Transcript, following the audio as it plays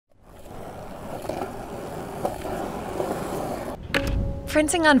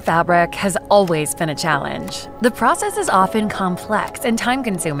Printing on fabric has always been a challenge. The process is often complex and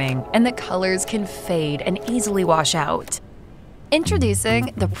time-consuming, and the colors can fade and easily wash out.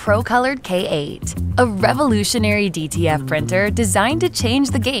 Introducing the Procolored K8, a revolutionary DTF printer designed to change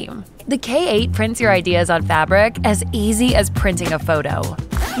the game. The K8 prints your ideas on fabric as easy as printing a photo.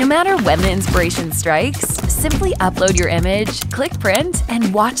 No matter when the inspiration strikes, simply upload your image, click print,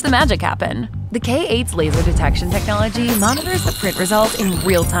 and watch the magic happen. The K8's laser detection technology monitors the print result in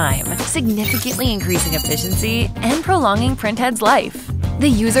real time, significantly increasing efficiency and prolonging printhead's life. The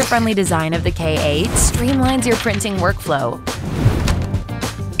user-friendly design of the K8 streamlines your printing workflow.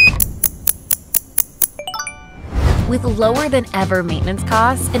 With lower than ever maintenance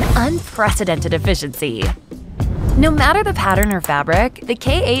costs and unprecedented efficiency. No matter the pattern or fabric, the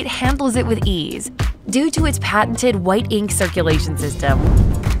K8 handles it with ease due to its patented white ink circulation system,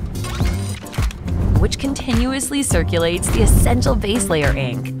 which continuously circulates the essential base layer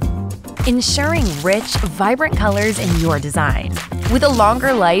ink, ensuring rich, vibrant colors in your design. With a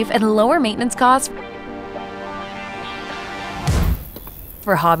longer life and lower maintenance costs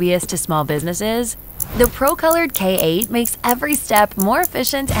for hobbyists to small businesses, the Procolored K8 makes every step more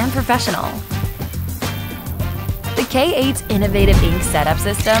efficient and professional. The K8's innovative ink setup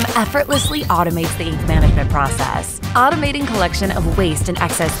system effortlessly automates the ink management process, automating collection of waste and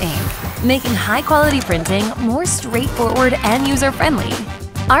excess ink, making high-quality printing more straightforward and user-friendly.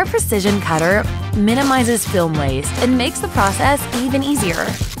 Our precision cutter minimizes film waste and makes the process even easier.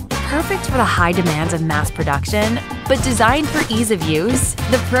 Perfect for the high demands of mass production, but designed for ease of use,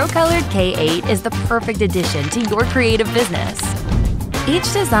 the Procolored K8 is the perfect addition to your creative business.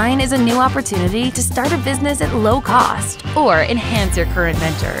 Each design is a new opportunity to start a business at low cost or enhance your current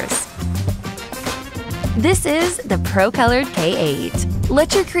ventures. This is the Procolored K8.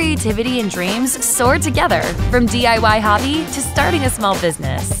 Let your creativity and dreams soar together. From DIY hobby to starting a small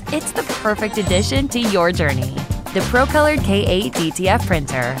business, it's the perfect addition to your journey. The Procolored K8 DTF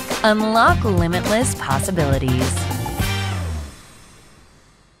printer. Unlock limitless possibilities.